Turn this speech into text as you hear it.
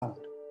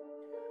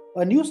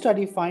A new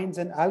study finds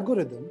an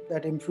algorithm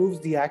that improves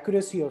the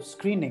accuracy of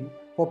screening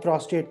for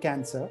prostate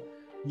cancer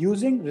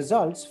using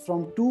results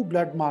from two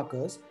blood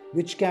markers,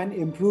 which can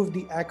improve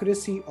the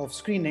accuracy of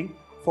screening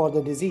for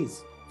the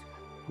disease.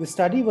 The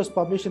study was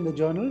published in the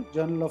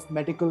Journal of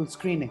Medical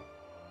Screening.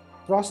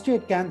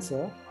 Prostate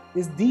cancer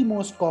is the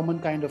most common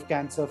kind of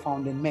cancer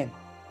found in men.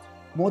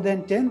 More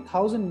than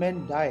 10,000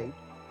 men died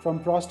from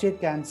prostate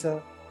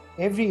cancer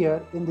every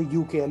year in the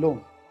UK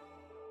alone.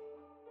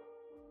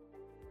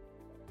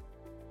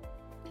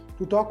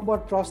 To talk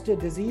about prostate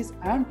disease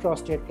and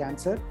prostate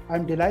cancer,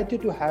 I'm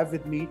delighted to have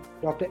with me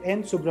Dr.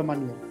 N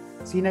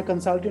Subramanian, Senior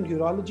Consultant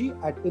Urology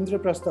at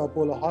Indraprastha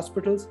Apollo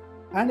Hospitals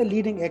and a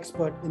leading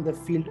expert in the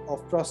field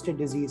of prostate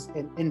disease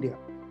in India.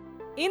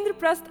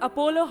 Indraprastha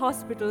Apollo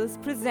Hospitals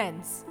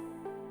presents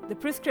The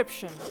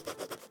Prescription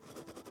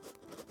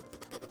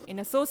in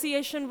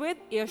association with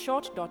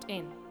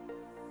earshot.in.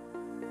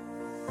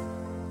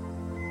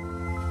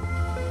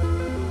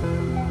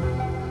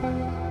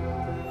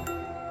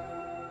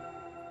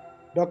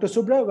 Dr.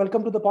 Subra,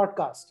 welcome to the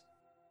podcast.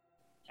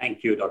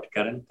 Thank you, Dr.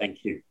 Karan. Thank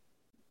you.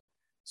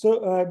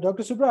 So,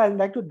 Dr. Subra, I'd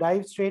like to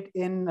dive straight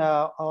in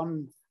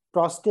on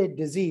prostate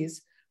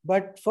disease.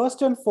 But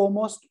first and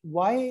foremost,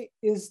 why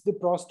is the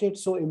prostate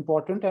so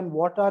important and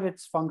what are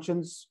its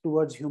functions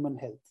towards human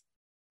health?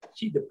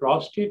 See, the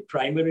prostate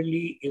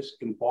primarily is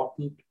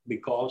important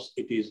because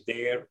it is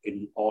there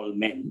in all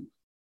men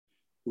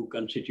who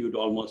constitute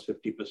almost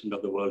 50%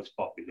 of the world's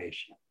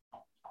population.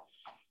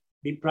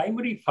 The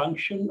primary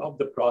function of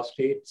the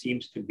prostate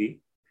seems to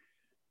be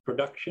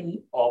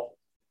production of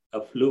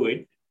a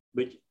fluid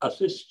which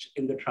assists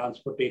in the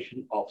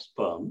transportation of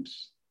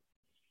sperms,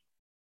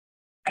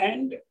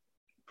 and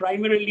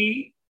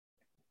primarily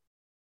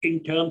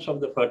in terms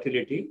of the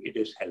fertility, it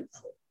is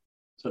helpful.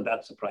 So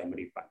that's the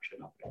primary function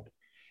of it.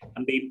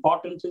 And the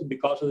importance is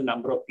because of the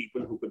number of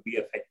people who could be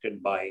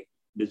affected by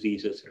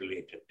diseases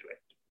related to it.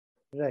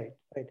 Right.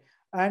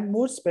 And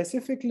more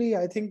specifically,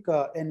 I think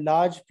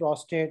enlarged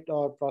prostate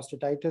or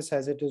prostatitis,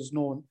 as it is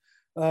known,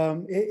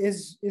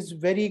 is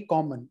very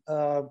common.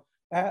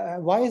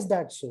 Why is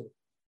that so?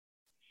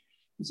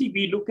 You see,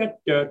 we look at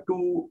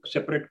two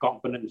separate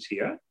components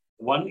here.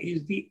 One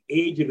is the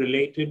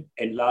age-related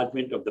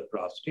enlargement of the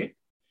prostate,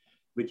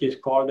 which is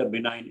called a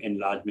benign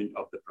enlargement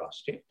of the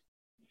prostate.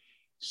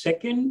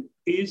 Second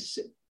is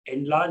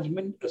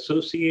enlargement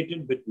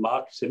associated with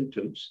marked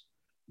symptoms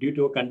due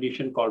to a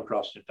condition called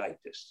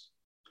prostatitis.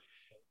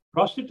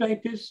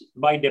 Prostatitis,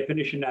 by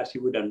definition, as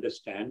you would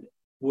understand,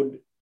 would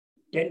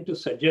tend to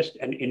suggest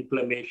an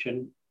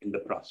inflammation in the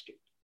prostate.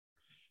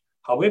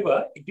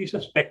 However, it is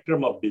a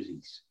spectrum of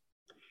disease.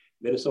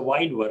 There is a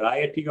wide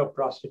variety of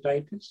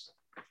prostatitis,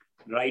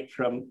 right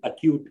from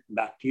acute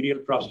bacterial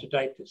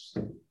prostatitis.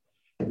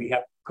 We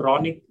have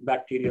chronic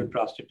bacterial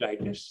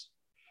prostatitis.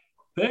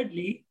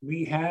 Thirdly,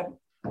 we have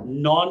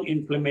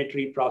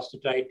non-inflammatory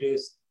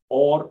prostatitis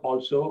or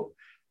also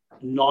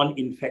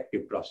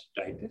non-infective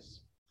prostatitis.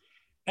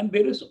 And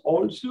there is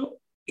also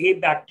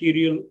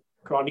abacterial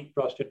chronic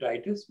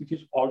prostatitis, which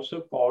is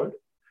also called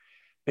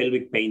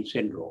pelvic pain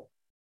syndrome.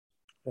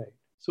 Right.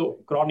 So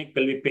chronic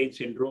pelvic pain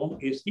syndrome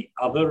is the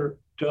other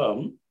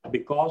term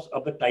because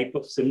of the type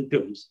of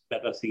symptoms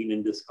that are seen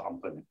in this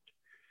component.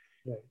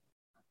 Right.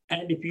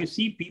 And if you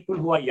see people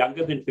who are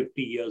younger than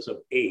 50 years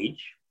of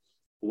age,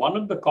 one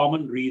of the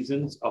common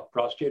reasons of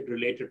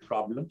prostate-related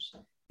problems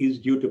is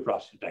due to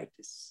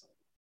prostatitis.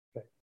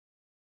 Right.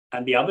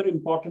 And the other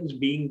importance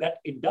being that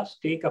it does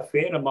take a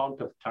fair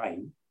amount of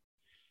time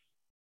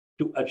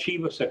to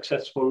achieve a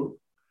successful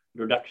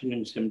reduction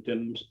in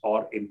symptoms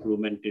or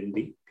improvement in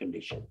the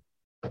condition.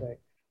 Right.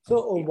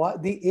 So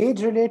the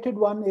age-related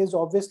one is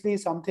obviously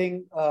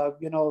something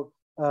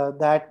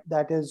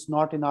that is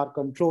not in our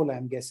control,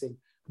 I'm guessing.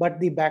 But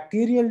the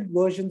bacterial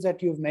versions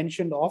that you've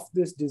mentioned of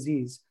this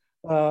disease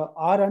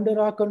are under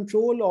our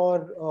control,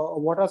 or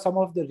what are some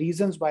of the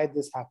reasons why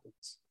this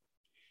happens?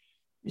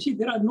 You see,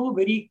 there are no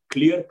very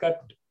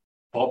clear-cut,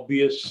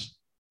 obvious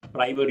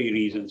primary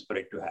reasons for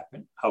it to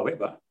happen.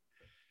 However,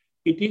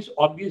 it is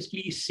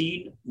obviously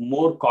seen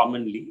more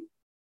commonly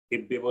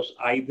if there was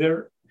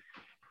either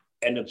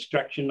an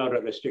obstruction or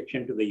a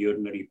restriction to the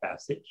urinary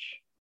passage.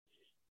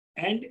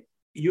 And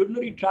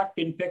urinary tract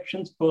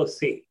infections per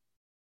se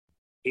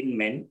in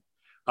men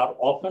are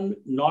often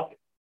not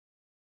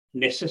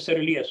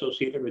necessarily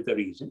associated with a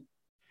reason.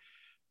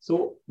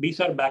 So these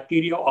are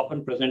bacteria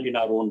often present in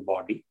our own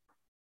body.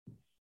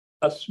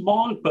 A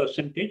small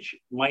percentage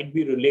might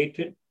be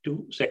related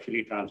to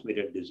sexually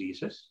transmitted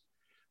diseases,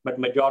 but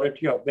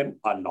majority of them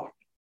are not.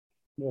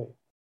 Right.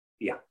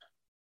 Yeah.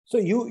 So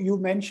you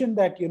mentioned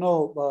that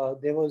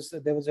there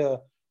was a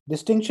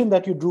distinction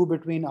that you drew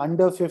between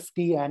under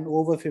 50 and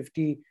over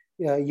 50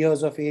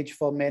 years of age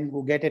for men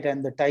who get it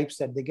and the types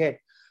that they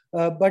get.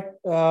 But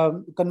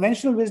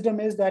conventional wisdom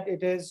is that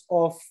it is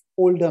of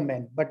older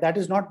men, but that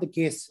is not the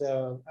case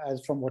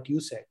as from what you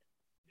said.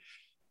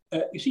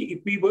 You see,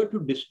 if we were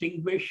to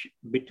distinguish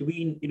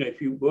between,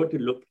 if you were to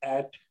look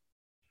at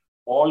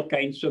all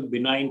kinds of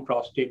benign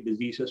prostate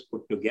diseases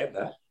put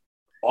together,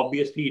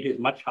 Obviously, it is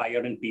much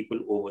higher in people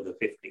over the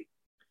 50.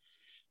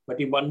 But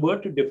if one were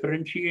to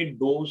differentiate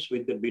those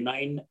with the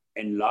benign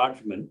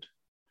enlargement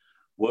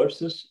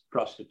versus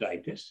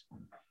prostatitis,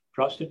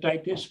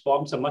 prostatitis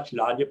forms a much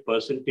larger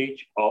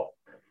percentage of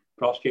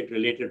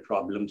prostate-related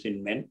problems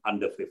in men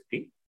under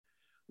 50,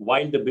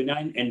 while the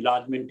benign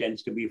enlargement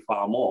tends to be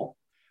far more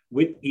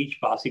with each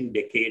passing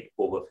decade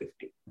over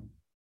 50.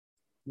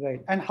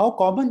 Right. And how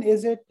common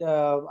is it?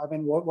 I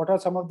mean, what are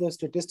some of the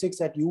statistics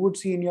that you would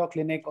see in your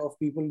clinic of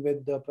people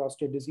with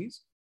prostate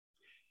disease?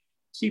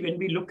 See, when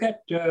we look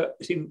at,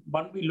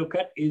 one we look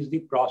at is the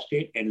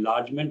prostate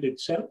enlargement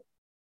itself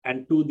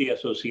and two, the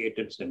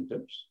associated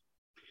symptoms.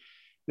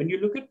 When you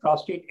look at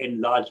prostate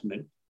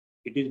enlargement,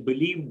 it is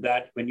believed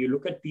that when you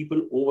look at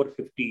people over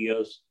 50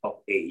 years of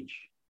age,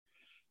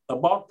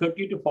 about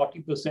 30 to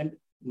 40%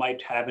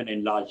 might have an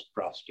enlarged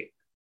prostate.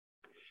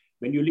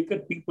 When you look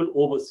at people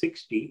over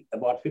 60,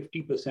 about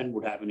 50%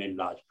 would have an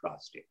enlarged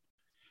prostate.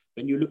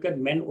 When you look at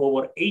men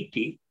over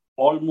 80,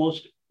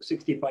 almost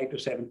 65 to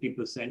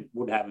 70%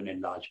 would have an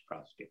enlarged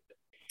prostate.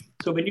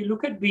 So when you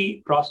look at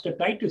the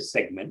prostatitis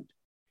segment,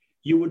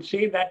 you would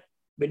say that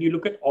when you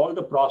look at all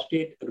the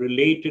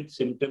prostate-related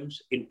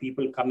symptoms in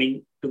people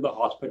coming to the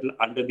hospital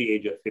under the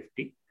age of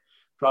 50,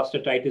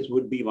 prostatitis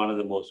would be one of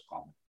the most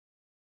common.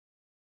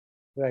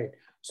 Right.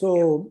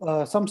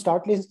 So some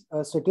startling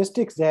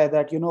statistics there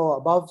that,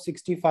 above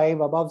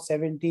 65, above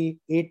 70,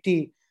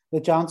 80,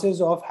 the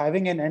chances of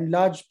having an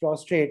enlarged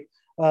prostate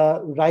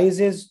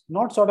rises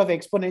not sort of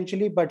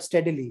exponentially, but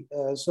steadily.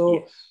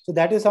 So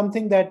that is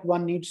something that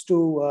one needs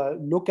to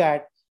look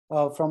at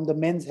from the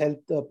men's health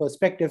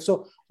perspective.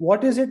 So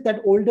what is it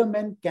that older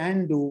men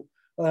can do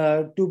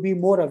to be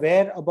more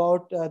aware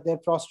about their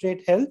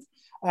prostate health,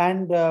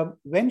 and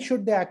when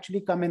should they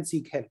actually come and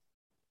seek help?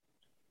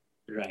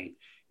 Right.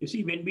 You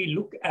see, when we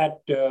look at,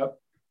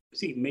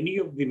 many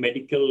of the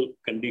medical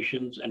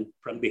conditions and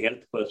from the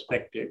health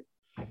perspective,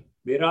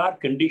 there are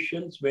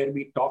conditions where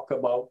we talk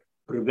about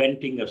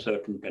preventing a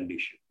certain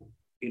condition.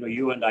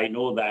 You and I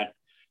know that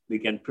we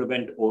can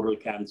prevent oral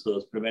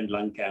cancers, prevent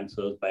lung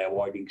cancers by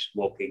avoiding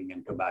smoking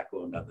and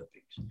tobacco and other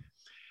things.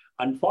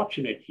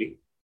 Unfortunately,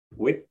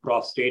 with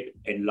prostate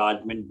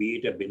enlargement, be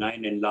it a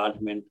benign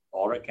enlargement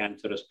or a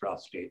cancerous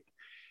prostate,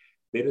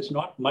 there is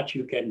not much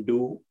you can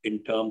do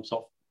in terms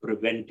of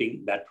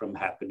preventing that from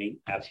happening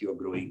as you're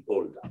growing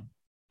older.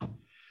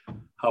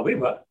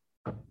 However,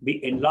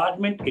 the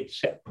enlargement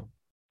itself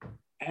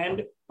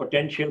and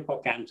potential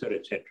for cancer,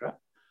 etc.,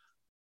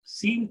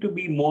 seem to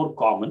be more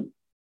common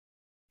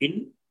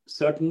in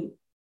certain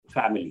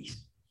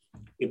families.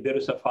 If there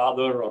is a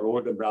father or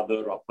older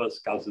brother or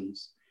first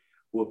cousins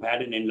who have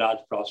had an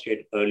enlarged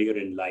prostate earlier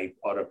in life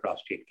or a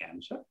prostate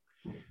cancer,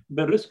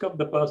 the risk of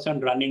the person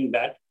running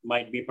that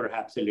might be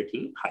perhaps a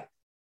little high.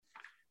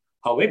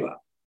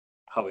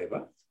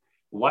 However,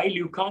 while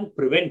you can't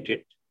prevent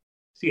it,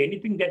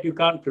 anything that you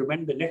can't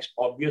prevent, the next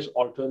obvious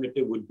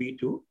alternative would be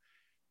to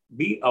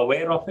be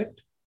aware of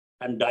it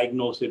and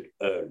diagnose it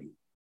early.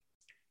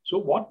 So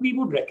what we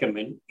would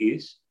recommend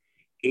is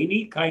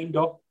any kind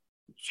of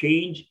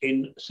change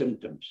in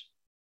symptoms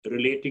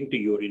relating to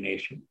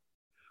urination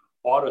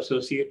or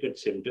associated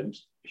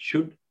symptoms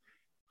should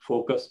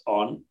focus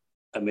on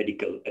a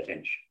medical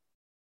attention.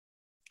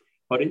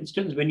 For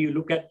instance, when you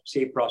look at,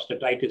 say,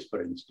 prostatitis,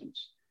 for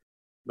instance,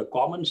 the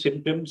common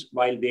symptoms,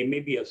 while they may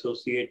be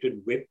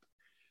associated with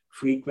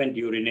frequent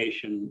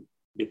urination,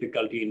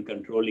 difficulty in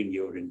controlling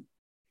urine,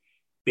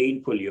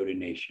 painful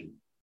urination,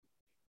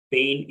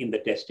 pain in the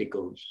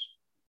testicles,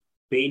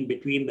 pain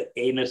between the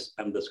anus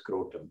and the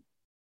scrotum,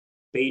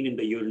 pain in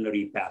the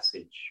urinary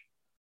passage,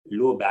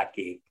 low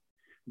backache.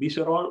 These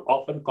are all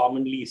often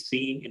commonly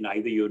seen in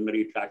either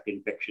urinary tract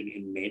infection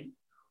in men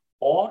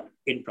or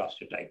in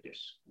prostatitis.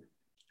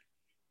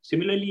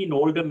 Similarly, in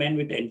older men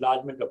with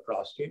enlargement of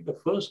prostate, the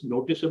first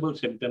noticeable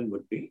symptom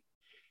would be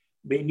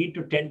they need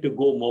to tend to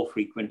go more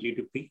frequently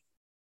to pee,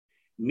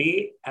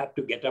 may have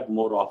to get up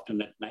more often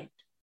at night.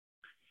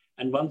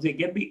 And once they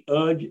get the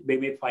urge, they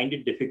may find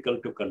it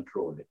difficult to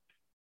control it.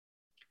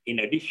 In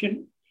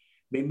addition,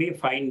 they may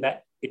find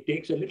that it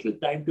takes a little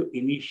time to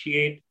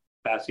initiate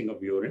passing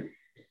of urine,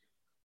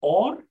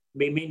 or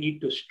they may need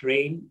to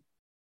strain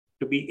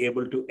to be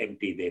able to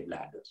empty their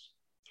bladders.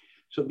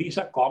 So these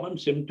are common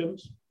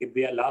symptoms. If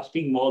they are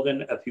lasting more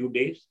than a few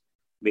days,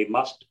 they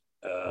must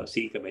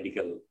seek a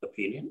medical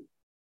opinion.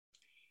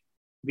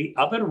 The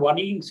other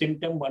worrying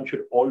symptom one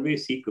should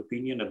always seek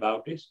opinion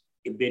about is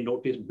if they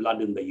notice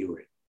blood in the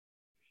urine.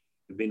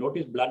 If they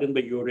notice blood in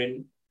the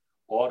urine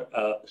or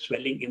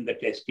swelling in the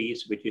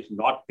testes, which is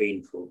not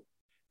painful,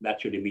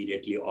 that should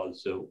immediately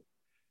also,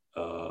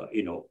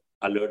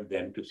 alert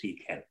them to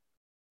seek help.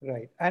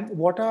 Right. And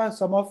what are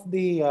some of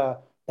the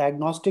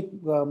diagnostic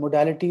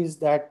modalities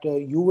that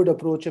you would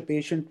approach a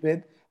patient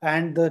with,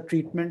 and the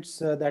treatments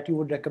that you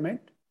would recommend?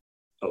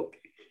 Okay.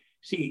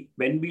 See,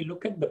 when we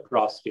look at the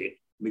prostate,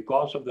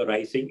 because of the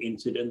rising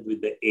incidence with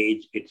the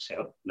age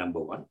itself, number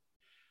one.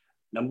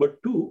 Number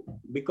two,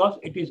 because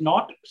it is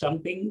not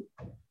something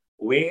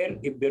where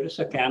if there is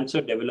a cancer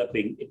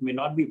developing, it may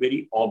not be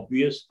very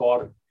obvious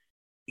for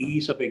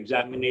ease of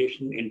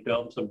examination in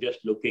terms of just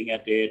looking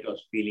at it or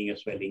feeling a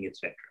swelling,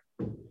 etc.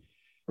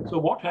 So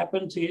what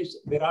happens is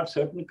there are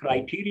certain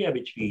criteria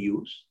which we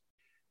use,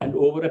 and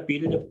over a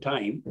period of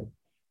time,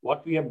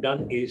 what we have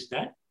done is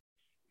that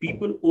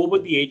people over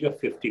the age of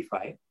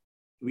 55,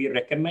 we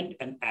recommend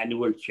an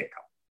annual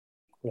checkup.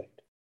 Right.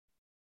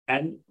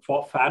 And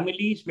for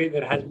families where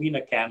there has been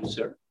a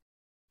cancer,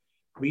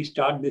 we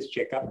start this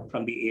checkup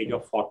from the age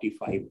of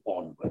 45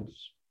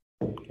 onwards.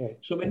 Right.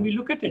 So when we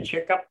look at a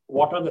checkup,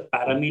 what are the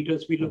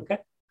parameters we look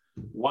at?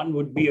 One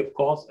would be, of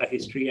course, a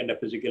history and a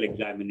physical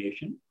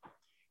examination,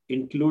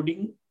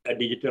 including a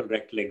digital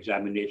rectal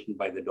examination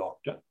by the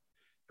doctor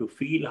to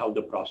feel how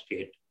the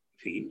prostate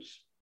feels.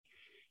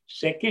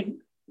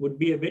 Second would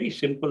be a very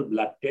simple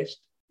blood test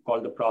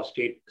called the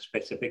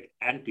prostate-specific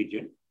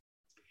antigen,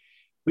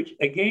 which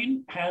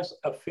again has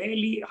a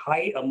fairly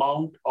high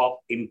amount of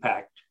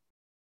impact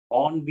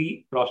on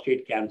the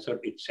prostate cancer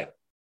itself.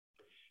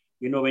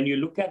 You know, when you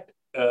look at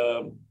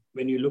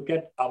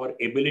our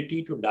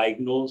ability to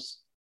diagnose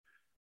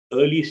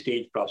early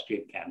stage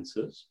prostate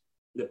cancers,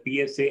 the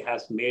PSA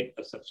has made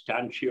a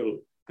substantial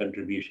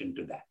contribution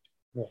to that.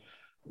 Yeah.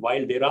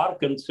 While there are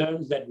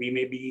concerns that we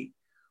may be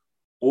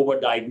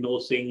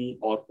over-diagnosing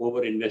or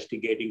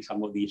over-investigating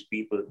some of these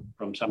people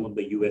from some of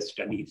the US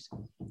studies,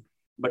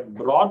 but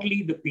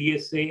broadly the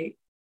PSA,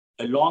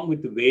 along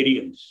with the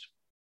variants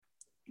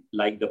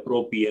like the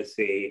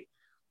pro-PSA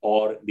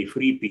or the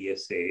free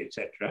PSA,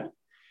 etc.,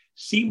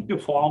 seem to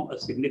form a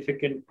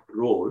significant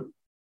role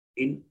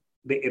in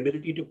the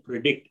ability to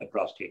predict a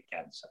prostate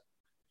cancer.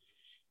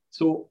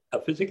 So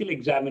a physical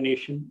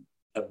examination,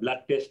 a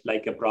blood test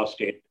like a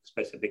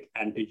prostate-specific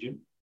antigen,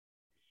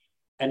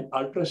 an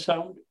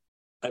ultrasound,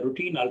 a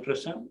routine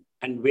ultrasound,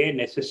 and where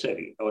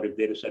necessary, or if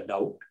there is a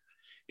doubt,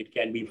 it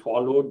can be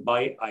followed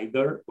by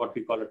either what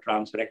we call a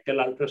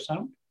transrectal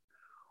ultrasound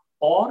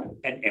or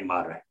an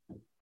MRI.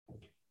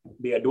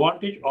 The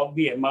advantage of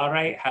the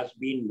MRI has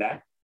been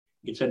that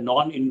it's a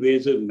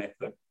non-invasive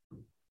method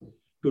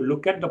to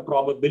look at the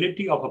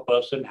probability of a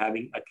person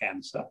having a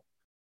cancer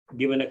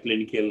given a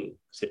clinical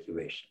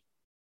situation.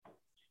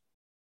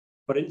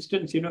 For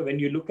instance, you know, when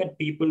you look at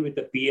people with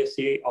a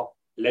PSA of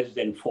less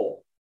than 4,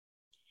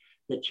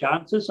 the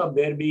chances of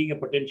there being a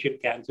potential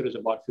cancer is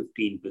about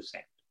 15%.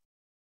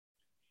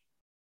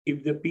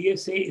 If the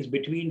PSA is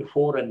between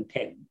 4 and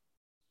 10,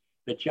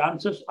 the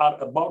chances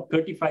are about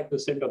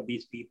 35% of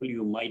these people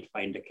you might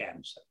find a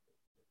cancer.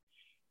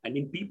 And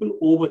in people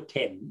over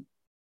 10,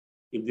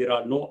 if there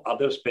are no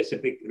other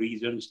specific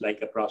reasons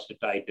like a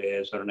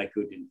prostatitis or an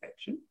acute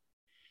infection,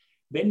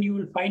 then you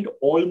will find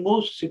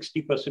almost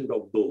 60%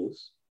 of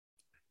those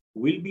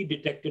will be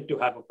detected to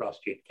have a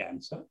prostate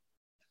cancer,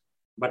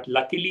 but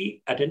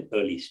luckily at an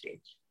early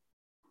stage.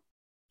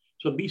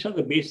 So these are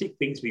the basic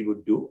things we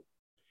would do.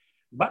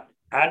 But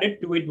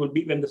added to it would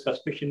be when the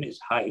suspicion is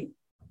high,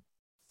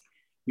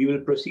 we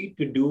will proceed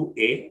to do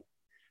a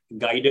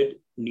guided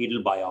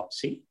needle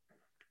biopsy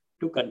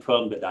to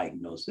confirm the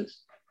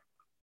diagnosis.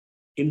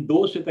 In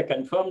those with a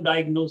confirmed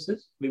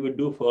diagnosis, we would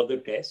do further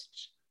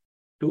tests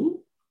to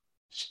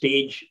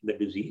stage the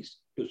disease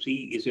to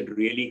see is it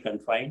really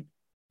confined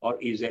or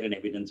is there an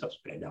evidence of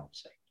spread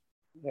outside.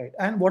 Right.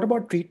 And what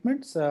about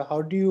treatments?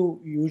 How do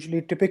you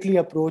usually typically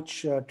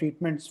approach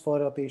treatments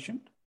for a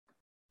patient?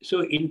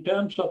 So in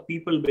terms of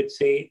people with,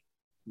 say,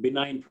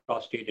 benign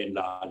prostate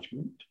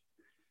enlargement,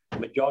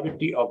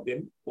 majority of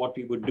them, what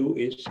we would do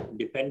is,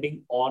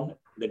 depending on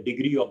the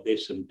degree of their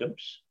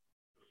symptoms,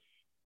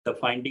 the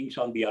findings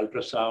on the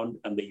ultrasound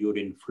and the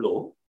urine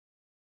flow,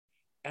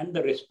 and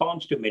the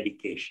response to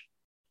medication,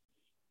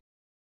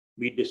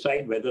 we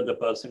decide whether the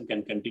person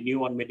can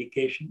continue on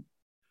medication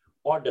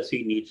or does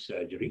he need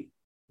surgery.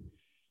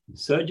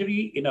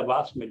 Surgery in a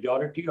vast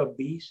majority of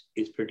these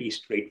is pretty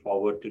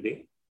straightforward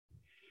today.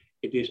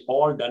 It is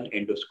all done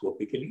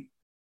endoscopically.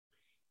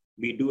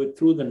 We do it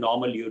through the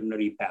normal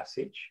urinary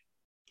passage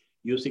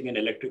using an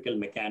electrical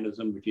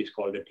mechanism, which is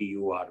called a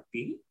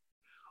TURP,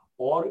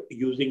 or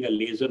using a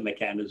laser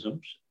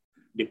mechanisms,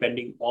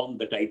 depending on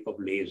the type of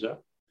laser,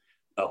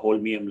 a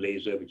holmium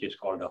laser, which is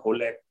called a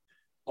HOLEP,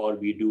 or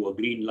we do a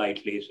green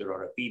light laser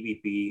or a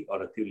PVP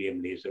or a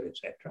thulium laser,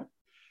 etc.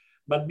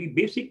 But the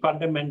basic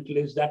fundamental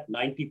is that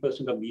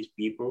 90% of these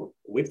people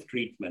with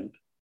treatment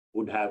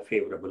would have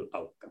favorable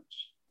outcomes.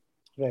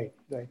 Right,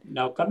 right.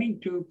 Now, coming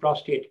to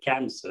prostate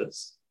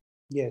cancers.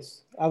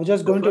 Yes, I was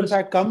just going to, in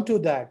fact, come to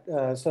that.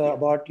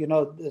 About,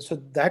 so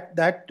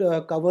that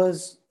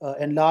covers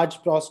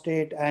enlarged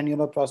prostate and,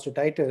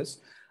 prostatitis.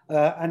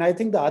 And I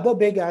think the other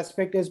big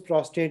aspect is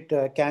prostate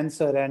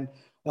cancer. And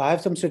I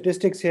have some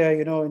statistics here.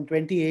 In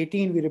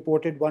 2018, we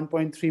reported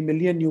 1.3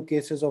 million new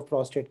cases of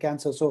prostate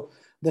cancer. So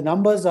the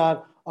numbers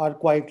are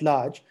quite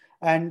large.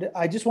 And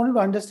I just wanted to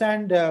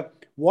understand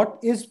what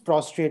is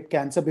prostate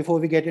cancer before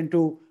we get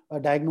into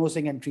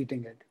diagnosing and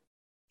treating it.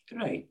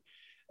 Right.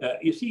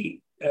 You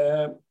see,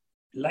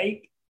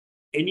 like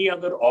any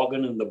other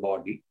organ in the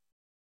body,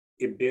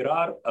 if there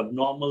are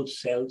abnormal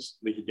cells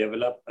which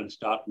develop and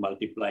start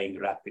multiplying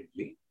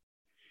rapidly,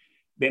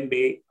 then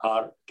they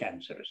are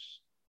cancerous.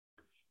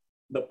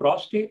 the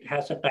prostate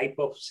has a type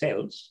of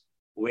cells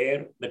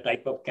where the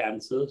type of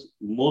cancers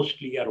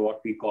mostly are what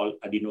we call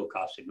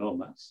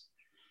adenocarcinomas.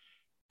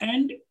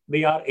 And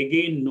they are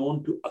again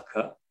known to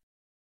occur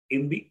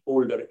in the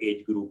older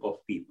age group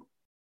of people.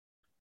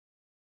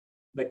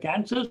 The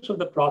cancers of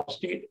the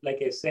prostate,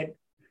 like I said,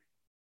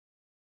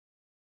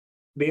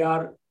 they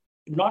are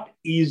not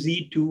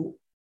easy to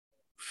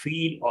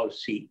feel or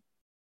see,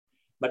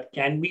 but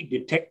can be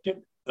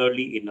detected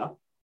early enough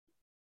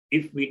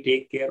if we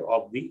take care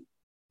of the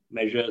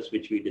measures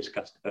which we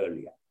discussed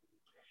earlier.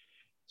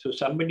 So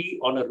somebody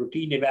on a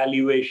routine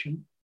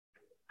evaluation,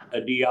 a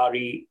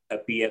DRE, a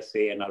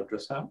PSA, and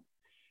ultrasound,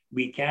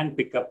 we can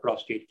pick up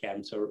prostate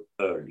cancer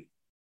early.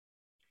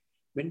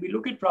 When we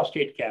look at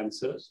prostate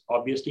cancers,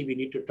 obviously we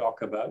need to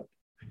talk about,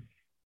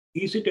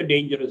 is it a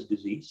dangerous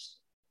disease?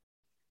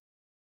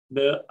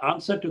 The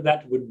answer to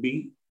that would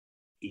be,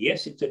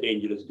 yes, it's a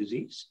dangerous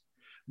disease.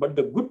 But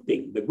the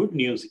good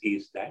news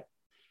is that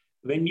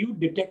when you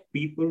detect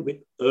people with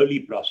early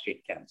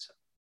prostate cancer,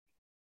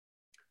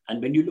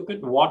 and when you look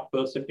at what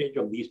percentage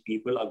of these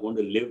people are going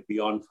to live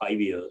beyond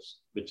 5 years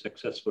with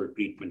successful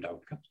treatment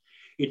outcomes,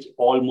 it's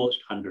almost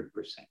 100%.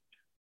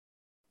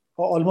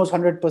 Almost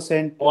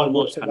 100%.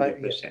 Almost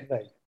 100%.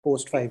 Right,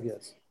 post 5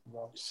 years.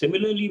 Wow.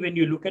 Similarly, when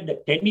you look at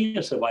the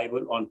 10-year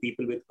survival on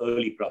people with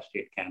early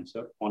prostate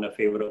cancer on a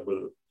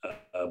favorable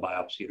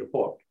biopsy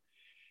report,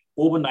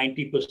 over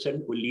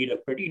 90% will lead a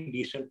pretty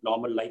decent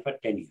normal life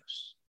at 10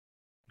 years.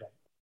 Right.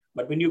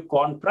 But when you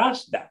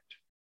contrast that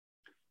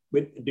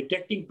with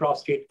detecting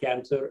prostate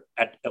cancer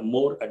at a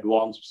more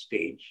advanced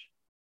stage,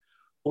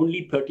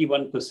 only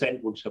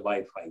 31% would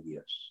survive 5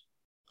 years.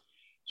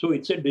 So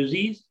it's a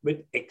disease with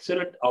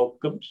excellent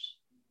outcomes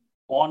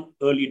on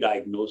early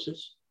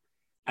diagnosis,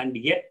 and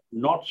yet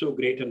not so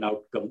great an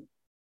outcome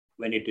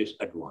when it is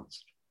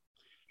advanced.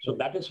 So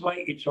that is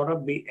why it's sort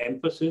of the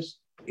emphasis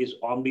is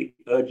on the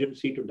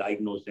urgency to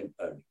diagnose them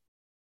early.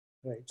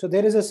 Right. So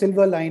there is a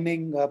silver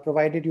lining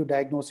provided you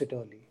diagnose it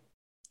early.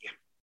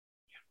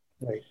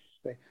 Yeah. Right.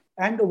 Right.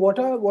 And what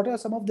are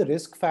some of the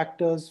risk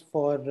factors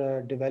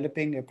for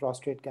developing a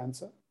prostate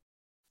cancer?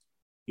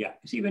 Yeah.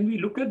 See, when we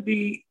look at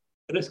the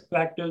risk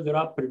factors, there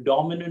are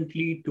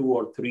predominantly 2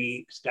 or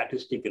 3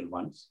 statistical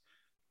ones.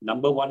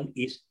 Number one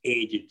is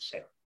age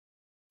itself.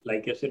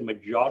 Like I said,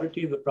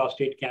 majority of the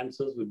prostate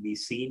cancers will be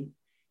seen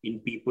in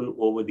people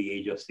over the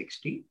age of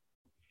 60.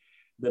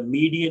 The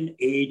median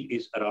age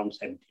is around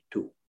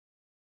 72.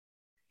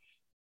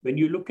 When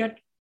you look at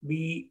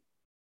the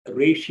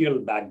racial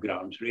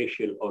backgrounds,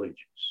 racial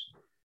origins,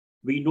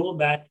 we know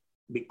that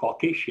the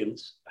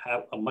Caucasians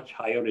have a much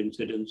higher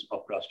incidence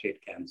of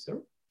prostate cancer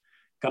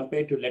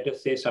compared to, let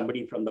us say,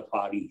 somebody from the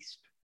Far East.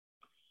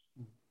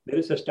 There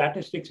is a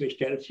statistics which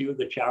tells you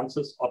the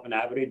chances of an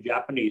average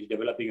Japanese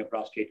developing a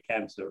prostate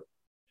cancer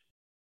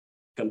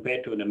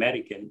compared to an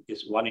American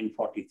is 1 in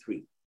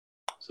 43.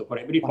 So for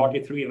every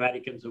 43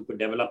 Americans who could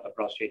develop a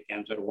prostate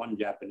cancer, 1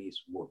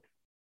 Japanese would.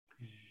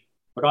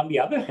 But on the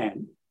other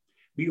hand,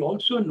 we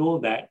also know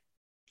that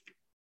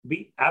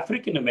the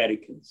African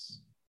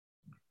Americans,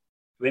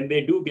 when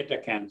they do get a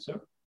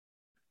cancer,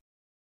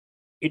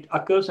 it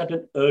occurs at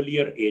an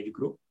earlier age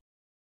group,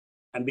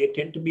 and they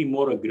tend to be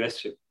more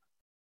aggressive,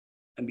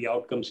 and the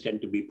outcomes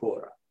tend to be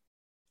poorer.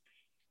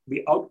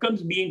 The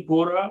outcomes being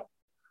poorer,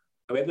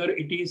 whether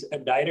it is a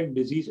direct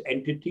disease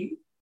entity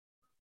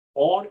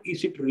or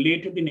is it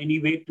related in any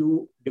way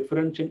to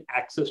difference in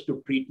access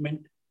to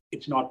treatment,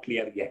 it's not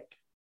clear yet.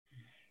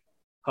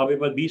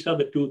 However, these are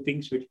the 2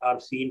 things which are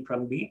seen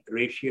from the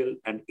racial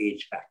and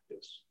age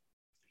factors.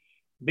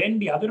 Then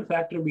the other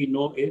factor we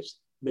know is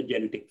the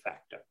genetic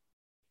factor.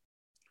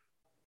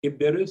 If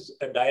there is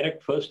a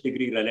direct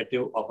first-degree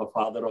relative of a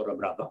father or a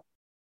brother,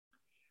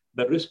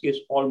 the risk is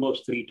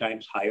almost 3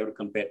 times higher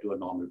compared to a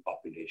normal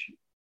population.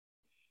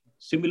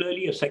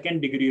 Similarly, a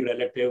second-degree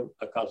relative,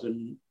 a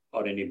cousin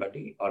or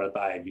anybody, or a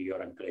Tayaji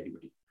or uncle,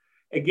 anybody.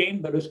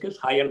 Again, the risk is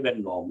higher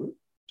than normal.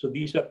 So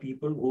these are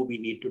people who we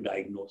need to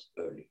diagnose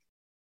early.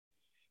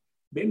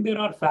 Then there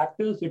are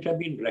factors which have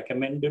been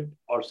recommended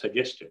or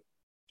suggested.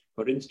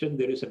 For instance,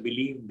 there is a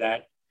belief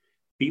that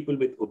people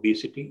with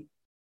obesity,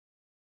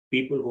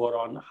 people who are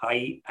on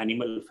high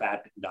animal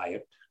fat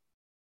diet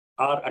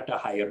are at a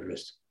higher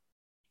risk.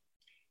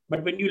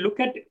 But when you look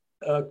at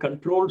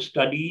controlled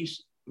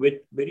studies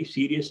with very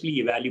seriously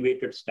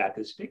evaluated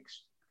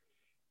statistics,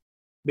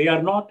 they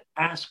are not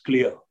as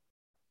clear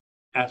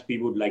as we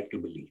would like to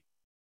believe.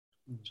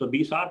 So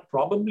these are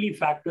probably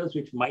factors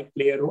which might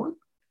play a role,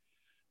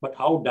 but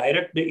how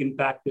direct the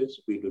impact is,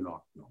 we do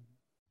not know.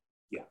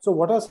 Yeah. So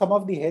what are some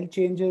of the health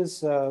changes,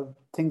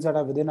 things that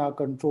are within our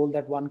control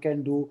that one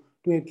can do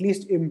to at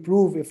least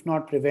improve, if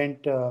not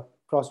prevent,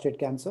 prostate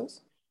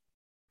cancers?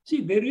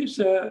 See, there is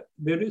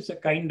a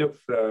kind of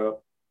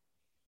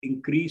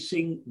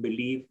increasing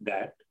belief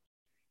that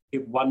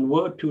if one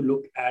were to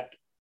look at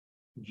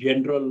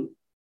general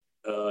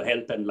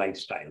health and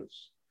lifestyles,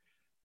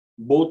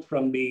 both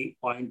from the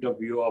point of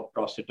view of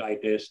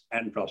prostatitis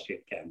and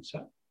prostate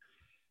cancer,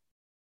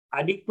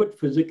 adequate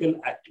physical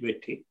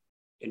activity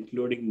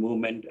including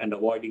movement and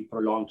avoiding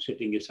prolonged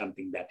sitting, is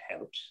something that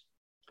helps.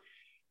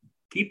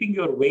 Keeping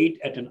your weight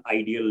at an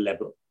ideal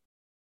level,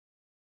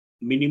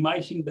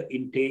 minimizing the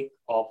intake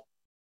of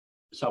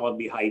some of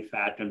the high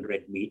fat and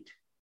red meat,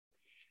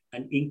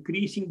 and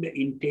increasing the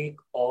intake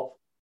of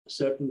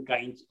certain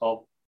kinds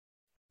of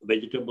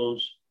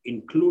vegetables,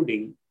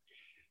 including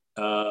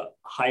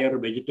higher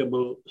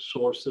vegetable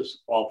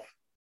sources of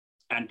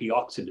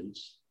antioxidants,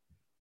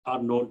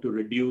 are known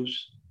to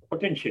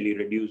potentially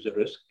reduce the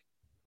risk.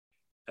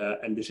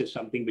 And this is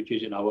something which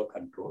is in our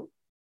control.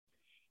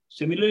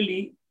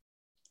 Similarly,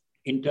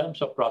 in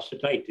terms of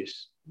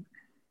prostatitis,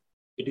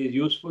 it is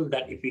useful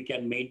that if we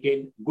can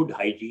maintain good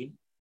hygiene,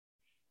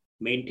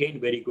 maintain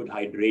very good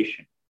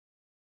hydration,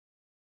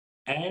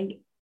 and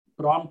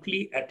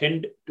promptly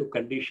attend to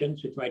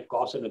conditions which might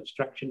cause an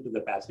obstruction to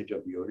the passage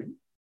of urine,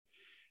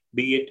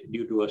 be it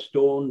due to a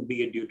stone,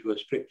 be it due to a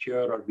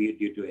stricture, or be it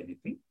due to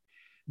anything,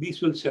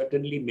 these will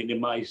certainly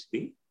minimize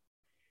the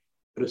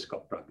risk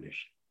of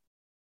progression.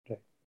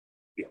 Right.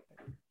 Yeah.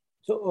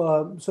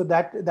 So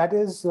that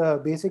is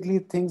basically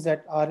things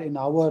that are in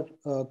our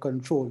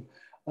control.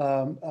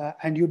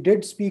 And you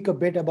did speak a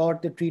bit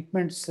about the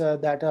treatments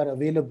that are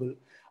available.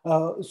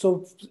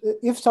 So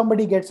if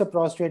somebody gets a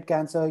prostate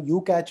cancer,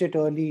 you catch it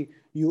early,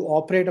 you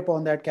operate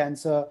upon that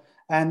cancer,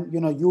 and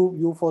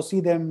you foresee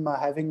them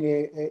having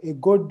a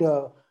good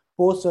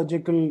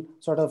post-surgical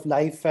sort of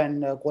life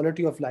and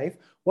quality of life.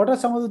 What are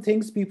some of the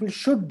things people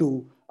should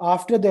do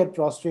after their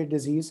prostate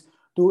disease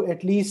to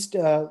at least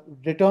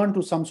return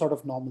to some sort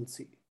of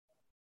normalcy?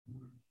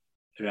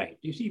 Right.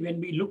 You see, when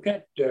we look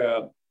at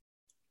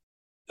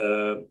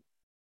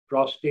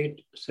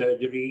prostate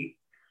surgery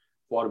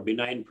for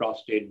benign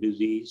prostate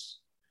disease,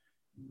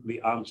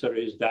 the answer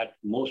is that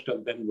most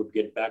of them would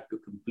get back to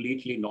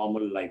completely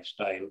normal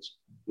lifestyles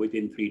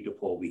within 3 to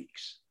 4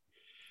 weeks.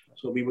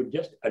 So we would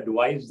just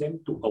advise them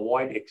to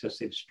avoid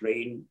excessive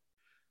strain,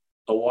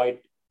 avoid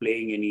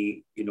playing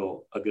any,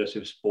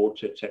 aggressive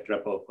sports,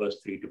 etc. for the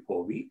first 3 to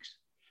 4 weeks.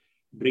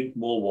 Drink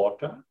more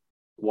water,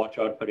 watch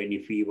out for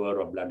any fever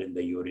or blood in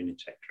the urine,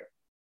 etc.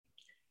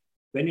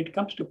 When it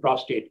comes to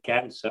prostate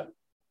cancer,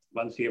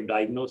 once you have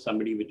diagnosed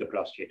somebody with a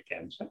prostate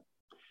cancer,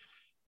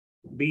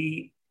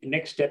 the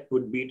next step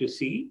would be to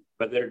see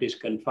whether it is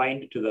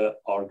confined to the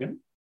organ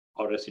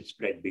or as it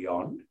spread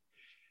beyond.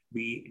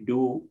 We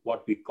do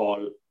what we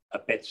call a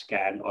PET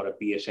scan or a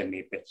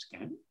PSMA PET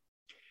scan.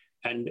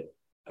 And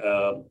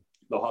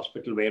the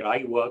hospital where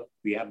I work,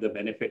 we have the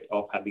benefit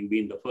of having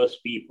been the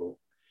first people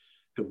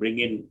to bring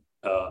in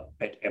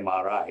PET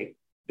MRI,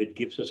 which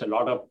gives us a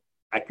lot of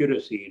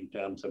accuracy in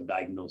terms of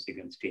diagnosing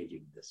and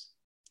staging this.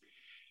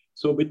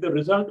 So with the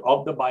result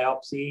of the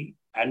biopsy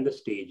and the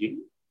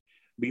staging,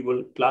 we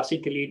will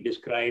classically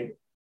describe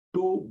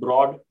 2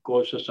 broad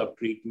courses of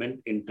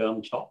treatment in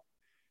terms of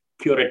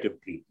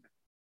curative treatment.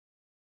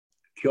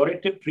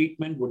 Curative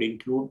treatment would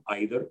include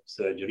either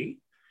surgery,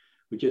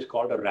 which is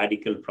called a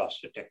radical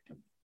prostatectomy.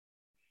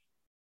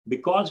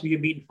 Because we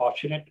have been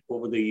fortunate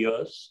over the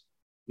years,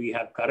 we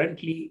have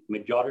currently,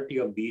 majority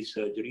of these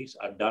surgeries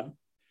are done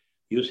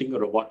using a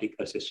robotic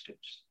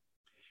assistance.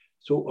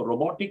 So a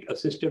robotic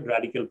assisted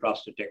radical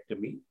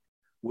prostatectomy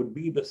would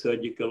be the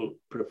surgical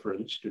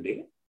preference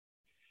today,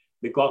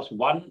 because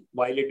one,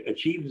 while it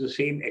achieves the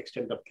same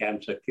extent of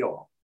cancer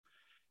cure,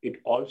 it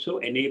also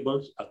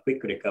enables a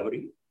quick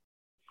recovery,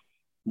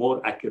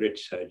 more accurate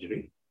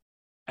surgery,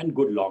 and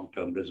good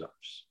long-term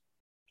results.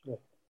 Yeah.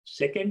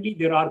 Secondly,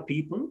 there are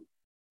people,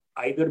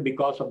 either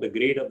because of the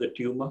grade of the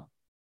tumor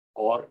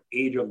or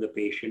age of the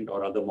patient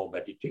or other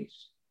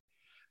morbidities,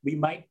 we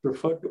might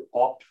prefer to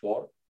opt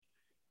for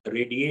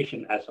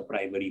radiation as a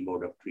primary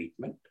mode of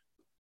treatment,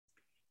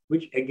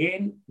 which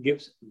again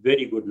gives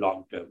very good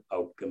long-term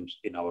outcomes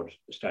in our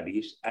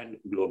studies and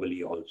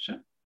globally also.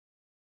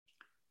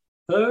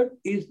 Third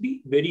is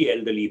the very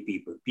elderly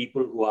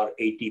people who are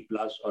 80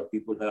 plus or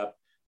people who have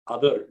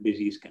other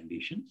disease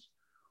conditions,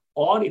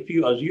 or if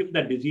you assume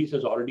that disease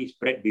has already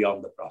spread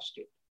beyond the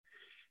prostate.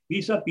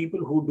 These are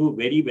people who do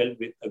very well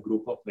with a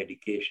group of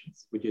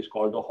medications, which is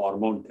called the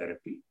hormone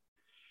therapy.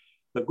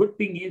 The good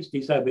thing is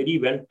these are very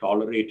well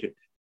tolerated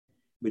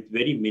with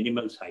very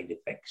minimal side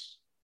effects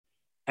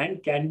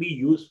and can be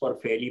used for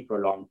fairly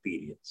prolonged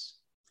periods.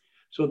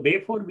 So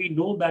therefore, we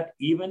know that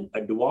even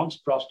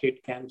advanced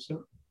prostate cancer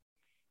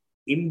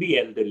in the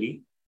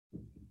elderly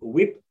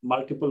with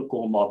multiple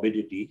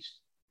comorbidities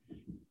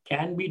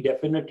can be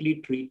definitely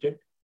treated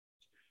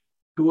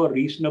to a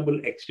reasonable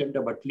extent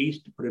of at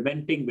least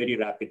preventing very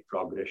rapid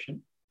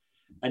progression,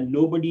 and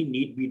nobody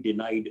need be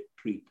denied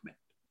treatment.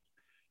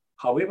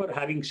 However,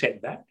 having said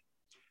that,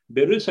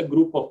 there is a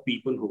group of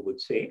people who would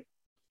say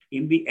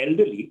in the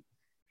elderly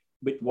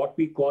with what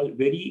we call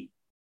very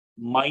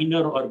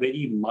minor or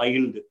very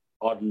mild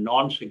or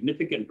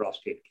non-significant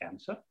prostate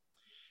cancer,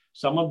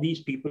 some of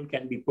these people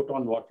can be put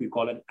on what we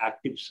call an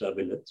active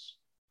surveillance,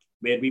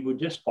 where we would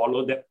just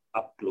follow them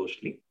up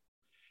closely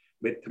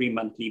with 3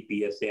 monthly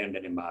PSA and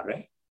an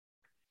MRI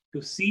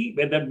to see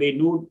whether they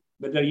know,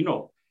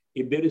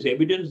 if there is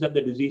evidence that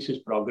the disease is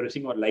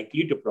progressing or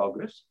likely to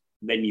progress,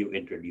 then you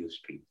introduce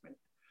treatment.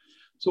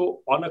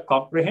 So on a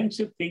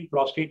comprehensive thing,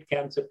 prostate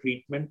cancer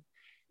treatment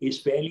is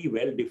fairly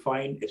well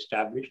defined,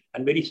 established,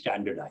 and very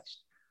standardized.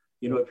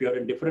 If you're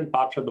in different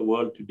parts of the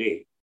world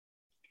today,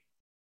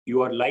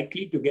 you are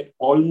likely to get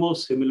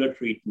almost similar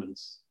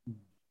treatments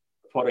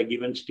for a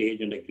given stage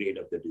and a grade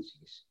of the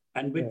disease,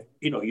 and with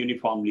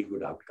uniformly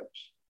good outcomes.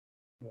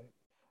 Right.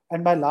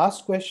 And my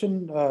last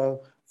question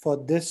for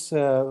this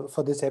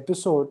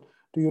episode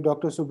to you,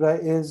 Dr. Subra,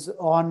 is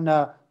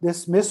on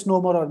this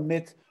misnomer or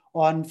myth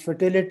on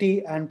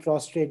fertility and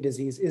prostate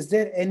disease. Is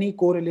there any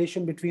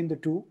correlation between the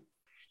two?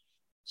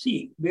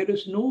 See, there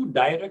is no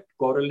direct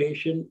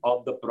correlation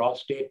of the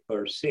prostate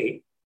per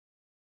se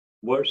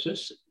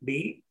versus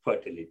the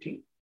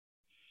fertility.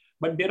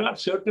 But there are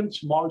certain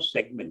small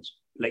segments.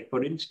 Like,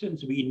 for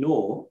instance, we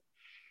know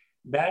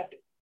that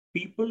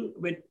people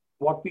with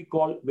what we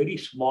call very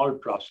small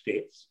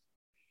prostates,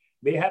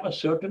 they have a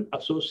certain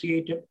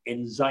associated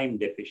enzyme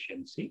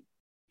deficiency.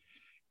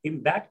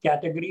 In that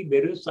category,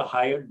 there is a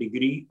higher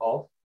degree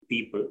of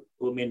people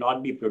who may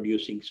not be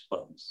producing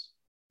sperms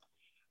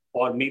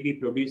or may be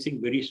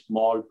producing very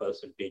small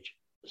percentage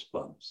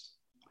sperms.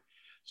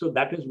 So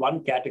that is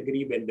one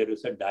category when there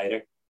is a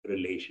direct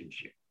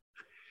relationship.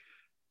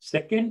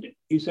 Second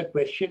is a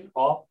question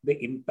of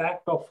the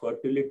impact of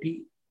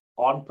fertility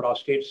on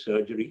prostate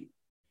surgery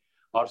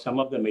or some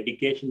of the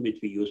medication which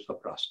we use for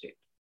prostate.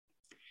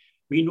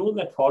 We know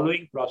that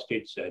following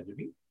prostate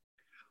surgery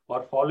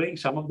or following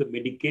some of the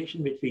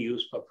medication which we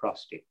use for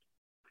prostate,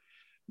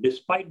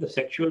 despite the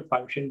sexual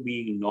function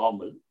being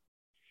normal,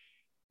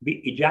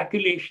 the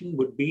ejaculation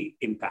would be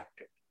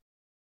impacted,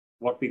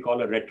 what we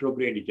call a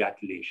retrograde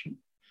ejaculation.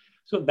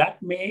 So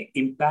that may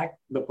impact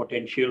the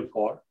potential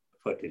for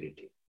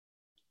fertility.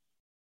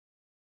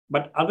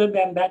 But other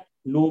than that,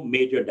 no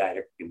major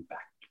direct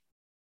impact.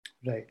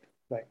 Right.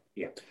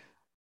 Yeah.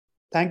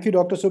 Thank you,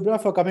 Dr.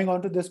 Subra, for coming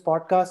on to this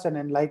podcast and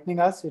enlightening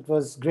us. It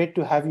was great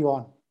to have you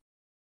on.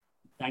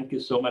 Thank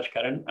you so much,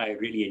 Karan. I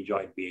really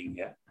enjoyed being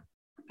here.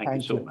 Thank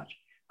you so much.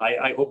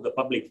 I hope the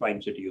public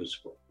finds it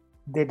useful.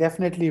 They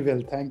definitely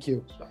will. Thank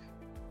you.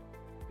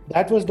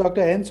 That was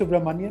Dr. N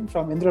Subramanian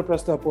from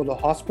Indraprastha Apollo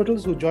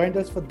Hospitals, who joined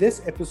us for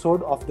this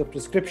episode of The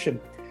Prescription.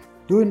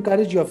 Do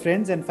encourage your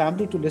friends and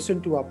family to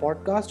listen to our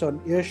podcast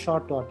on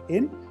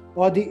earshot.in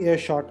or the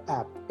Earshot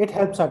app. It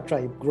helps our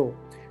tribe grow.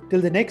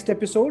 Till the next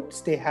episode,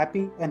 stay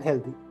happy and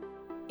healthy.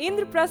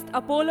 Indraprastha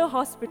Apollo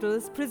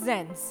Hospitals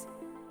presents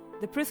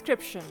The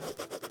Prescription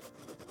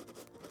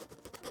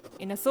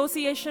in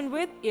association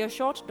with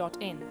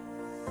earshot.in.